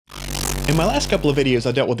In my last couple of videos,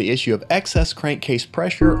 I dealt with the issue of excess crankcase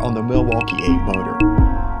pressure on the Milwaukee 8 motor.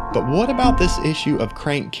 But what about this issue of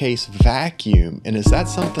crankcase vacuum, and is that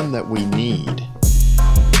something that we need?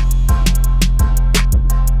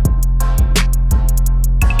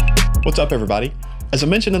 What's up, everybody? As I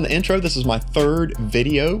mentioned in the intro, this is my third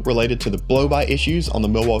video related to the blow-by issues on the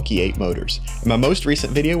Milwaukee 8 motors. In my most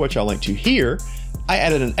recent video, which I'll link to here, I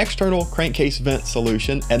added an external crankcase vent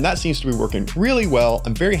solution, and that seems to be working really well.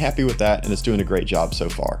 I'm very happy with that, and it's doing a great job so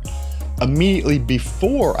far. Immediately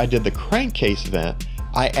before I did the crankcase vent,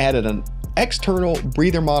 I added an external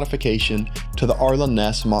breather modification to the Arlen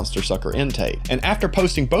Ness monster sucker intake. And after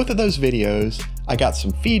posting both of those videos, I got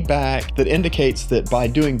some feedback that indicates that by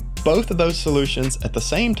doing both of those solutions at the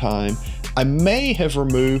same time, I may have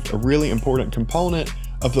removed a really important component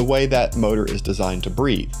of the way that motor is designed to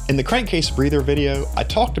breathe. In the crankcase breather video, I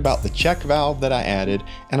talked about the check valve that I added,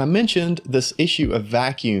 and I mentioned this issue of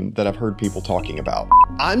vacuum that I've heard people talking about.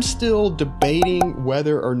 I'm still debating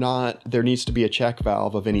whether or not there needs to be a check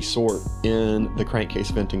valve of any sort in the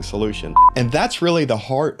crankcase venting solution. And that's really the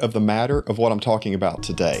heart of the matter of what I'm talking about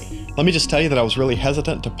today. Let me just tell you that I was really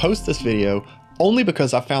hesitant to post this video only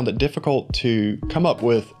because I found it difficult to come up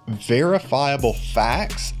with verifiable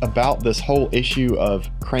facts about this whole issue of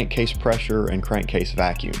crankcase pressure and crankcase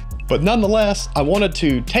vacuum. But nonetheless, I wanted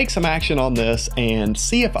to take some action on this and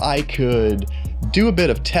see if I could do a bit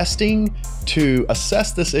of testing to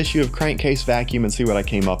assess this issue of crankcase vacuum and see what I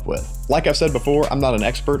came up with. Like I've said before, I'm not an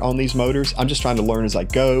expert on these motors. I'm just trying to learn as I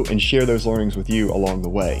go and share those learnings with you along the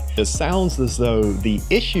way. It sounds as though the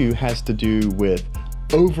issue has to do with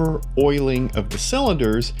over oiling of the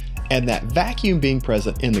cylinders, and that vacuum being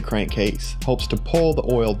present in the crankcase helps to pull the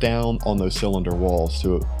oil down on those cylinder walls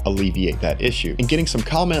to alleviate that issue. And getting some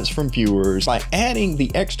comments from viewers, by adding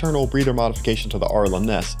the external breather modification to the Arlen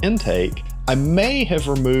Ness intake, I may have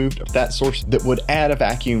removed that source that would add a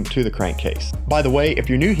vacuum to the crankcase. By the way, if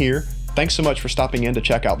you're new here, thanks so much for stopping in to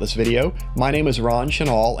check out this video. My name is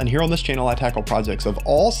𝗓𝗔𝗕𝗟𝗘, and here on this channel I tackle projects of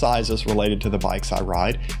all sizes related to the bikes I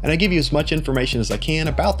ride, and I give you as much information as I can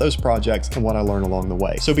about those projects and what I learn along the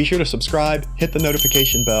way. So be sure to subscribe, hit the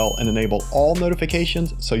notification bell, and enable all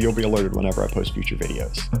notifications so you'll be alerted whenever I post future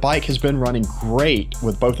videos. The bike has been running great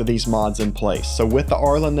with both of these mods in place. So with the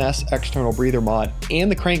Arlen Ness external breather mod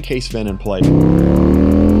and the crankcase vent in place,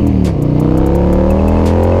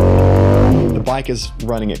 bike is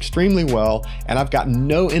running extremely well, and I've got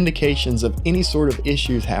no indications of any sort of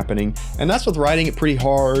issues happening. And that's with riding it pretty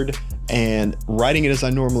hard and riding it as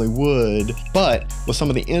I normally would. But with some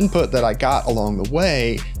of the input that I got along the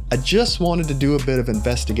way, I just wanted to do a bit of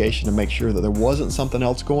investigation to make sure that there wasn't something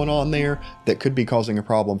else going on there that could be causing a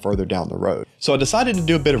problem further down the road. So I decided to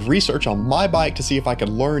do a bit of research on my bike to see if I could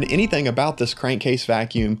learn anything about this crankcase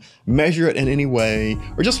vacuum, measure it in any way,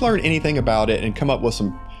 or just learn anything about it and come up with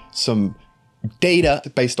some data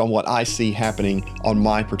based on what I see happening on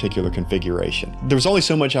my particular configuration. There was only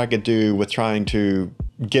so much I could do with trying to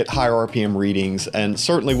get higher RPM readings, and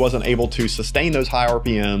certainly wasn't able to sustain those high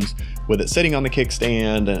RPMs with it sitting on the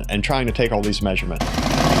kickstand and trying to take all these measurements.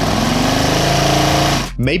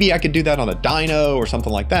 Maybe I could do that on a dyno or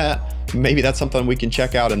something like that. Maybe that's something we can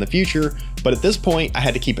check out in the future. But at this point, I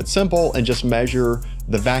had to keep it simple and just measure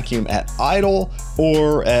the vacuum at idle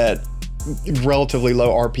or at relatively low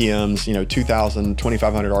RPMs, 2000,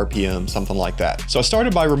 2500 RPM, something like that. So I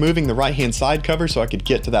started by removing the right-hand side cover so I could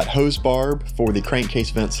get to that hose barb for the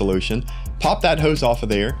crankcase vent solution, pop that hose off of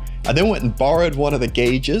there. I then went and borrowed one of the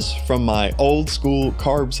gauges from my old school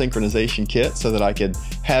carb synchronization kit so that I could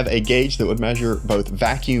have a gauge that would measure both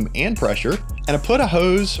vacuum and pressure. And I put a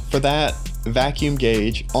hose for that vacuum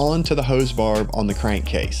gauge onto the hose barb on the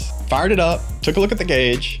crankcase. Fired it up, took a look at the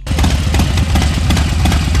gauge,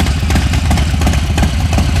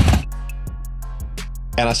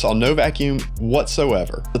 and I saw no vacuum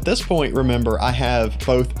whatsoever. At this point, remember, I have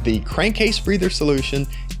both the crankcase breather solution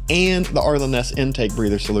and the Arlen Ness intake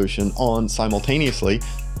breather solution on simultaneously,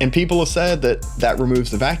 and people have said that that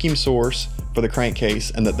removes the vacuum source for the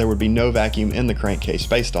crankcase and that there would be no vacuum in the crankcase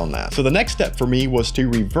based on that. So the next step for me was to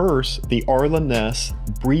reverse the Arlen Ness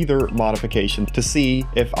breather modification to see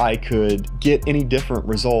if I could get any different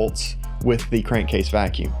results with the crankcase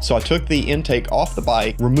vacuum. So I took the intake off the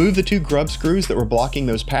bike, removed the two grub screws that were blocking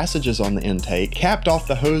those passages on the intake, capped off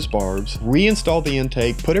the hose barbs, reinstalled the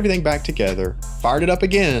intake, put everything back together, fired it up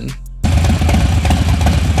again.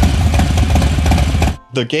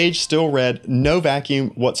 The gauge still read no vacuum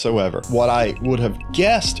whatsoever. What I would have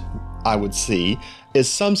guessed I would see is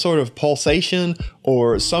some sort of pulsation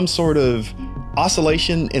or some sort of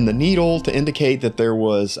oscillation in the needle to indicate that there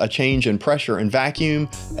was a change in pressure and vacuum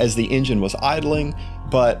as the engine was idling.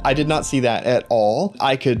 but I did not see that at all.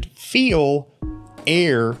 I could feel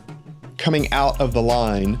air coming out of the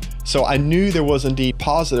line, so I knew there was indeed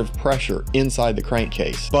positive pressure inside the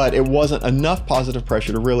crankcase, but it wasn't enough positive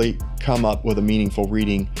pressure to really come up with a meaningful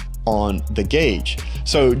reading on the gauge.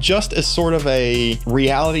 So just as sort of a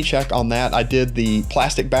reality check on that, I did the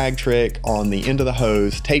plastic bag trick on the end of the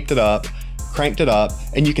hose, taped it up, cranked it up,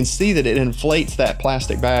 and you can see that it inflates that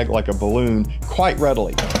plastic bag like a balloon quite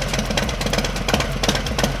readily.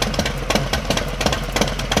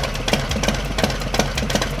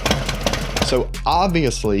 So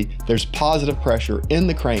obviously there's positive pressure in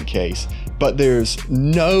the crankcase, but there's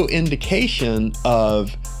no indication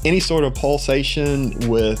of any sort of pulsation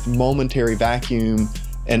with momentary vacuum.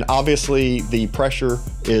 And obviously the pressure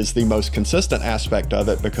is the most consistent aspect of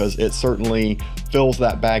it because it certainly fills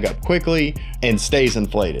that bag up quickly and stays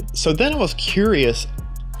inflated. So then I was curious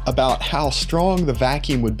about how strong the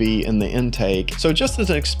vacuum would be in the intake. So just as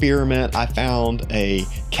an experiment, I found a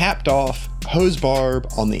capped off hose barb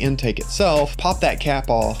on the intake itself, popped that cap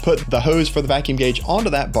off, put the hose for the vacuum gauge onto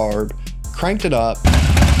that barb, cranked it up,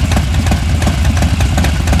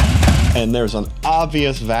 and there's an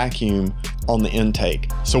obvious vacuum on the intake.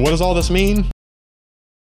 So what does all this mean?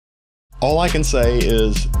 All I can say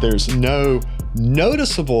is there's no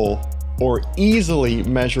noticeable or easily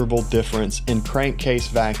measurable difference in crankcase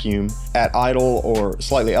vacuum at idle or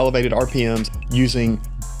slightly elevated RPMs using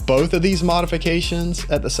both of these modifications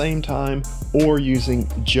at the same time or using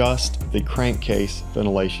just the crankcase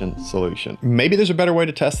ventilation solution. Maybe there's a better way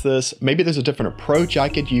to test this. Maybe there's a different approach I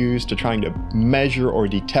could use to trying to measure or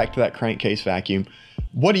detect that crankcase vacuum.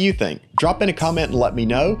 What do you think? Drop in a comment and let me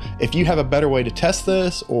know. If you have a better way to test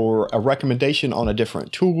this or a recommendation on a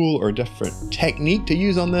different tool or a different technique to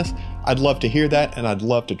use on this, I'd love to hear that, and I'd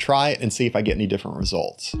love to try it and see if I get any different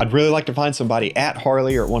results. I'd really like to find somebody at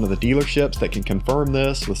Harley or at one of the dealerships that can confirm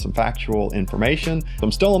this with some factual information. So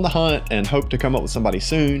I'm still on the hunt and hope to come up with somebody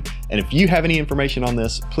soon. And if you have any information on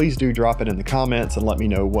this, please do drop it in the comments and let me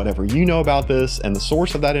know whatever you know about this and the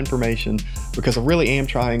source of that information, because I really am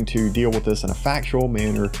trying to deal with this in a factual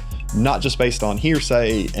manner, not just based on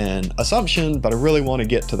hearsay and assumption, but I really want to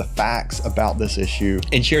get to the facts about this issue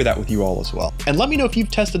and share that with you all as well. And let me know if you've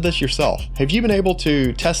tested this yourself. Have you been able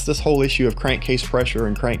to test this whole issue of crankcase pressure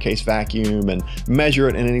and crankcase vacuum and measure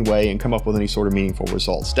it in any way and come up with any sort of meaningful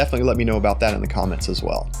results? Definitely let me know about that in the comments as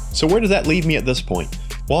well. So where does that leave me at this point?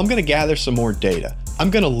 Well, I'm going to gather some more data. I'm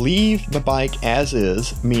going to leave the bike as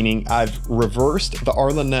is, meaning I've reversed the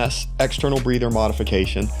Arlen Ness external breather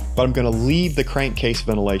modification, but I'm going to leave the crankcase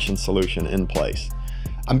ventilation solution in place.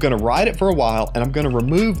 I'm going to ride it for a while, and I'm going to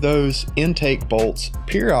remove those intake bolts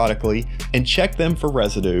periodically and check them for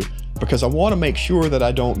residue, because I want to make sure that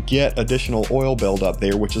I don't get additional oil buildup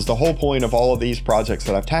there, which is the whole point of all of these projects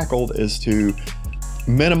that I've tackled, is to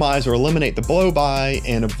minimize or eliminate the blow-by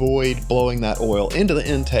and avoid blowing that oil into the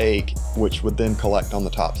intake, which would then collect on the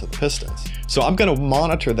tops of the pistons. So I'm going to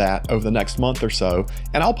monitor that over the next month or so,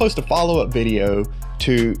 and I'll post a follow-up video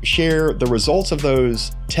to share the results of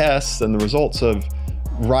those tests and the results of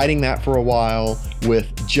riding that for a while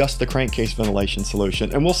with just the crankcase ventilation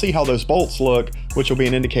solution. And we'll see how those bolts look, which will be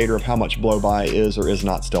an indicator of how much blow-by is or is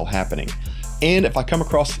not still happening. And if I come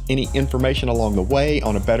across any information along the way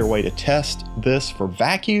on a better way to test this for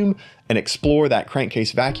vacuum and explore that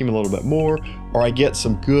crankcase vacuum a little bit more, or I get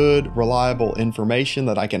some good, reliable information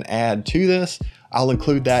that I can add to this, I'll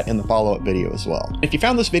include that in the follow-up video as well. If you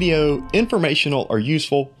found this video informational or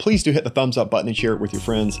useful, please do hit the thumbs up button and share it with your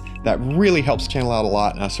friends. That really helps the channel out a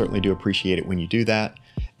lot, and I certainly do appreciate it when you do that.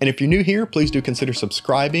 And if you're new here, please do consider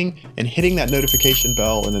subscribing and hitting that notification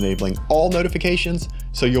bell and enabling all notifications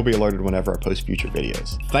so you'll be alerted whenever I post future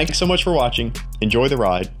videos. Thanks so much for watching. Enjoy the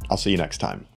ride. I'll see you next time.